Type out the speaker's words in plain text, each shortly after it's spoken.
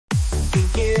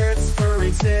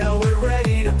tail, we're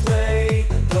ready to play.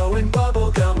 Blowing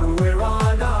bubble gum and we're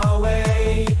on our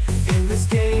way. In this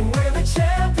game we're the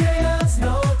champions,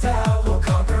 no doubt. We'll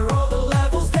conquer all the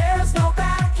levels, there's no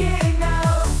backing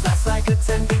out. Last like a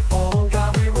 10-beat-ball,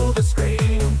 God we rule the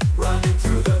screen. Running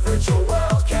through the virtual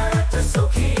world, characters so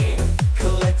keen.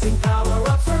 Collecting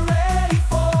power-ups, we're ready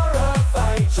for a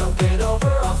fight. Jumping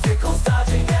over obstacles,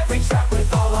 dodging every trap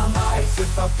with all our might.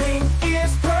 With our pink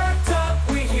ears perked up,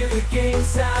 we hear the game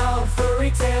sound.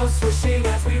 Furry tails swishing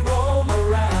as we roam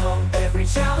around. Every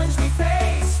challenge we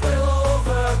face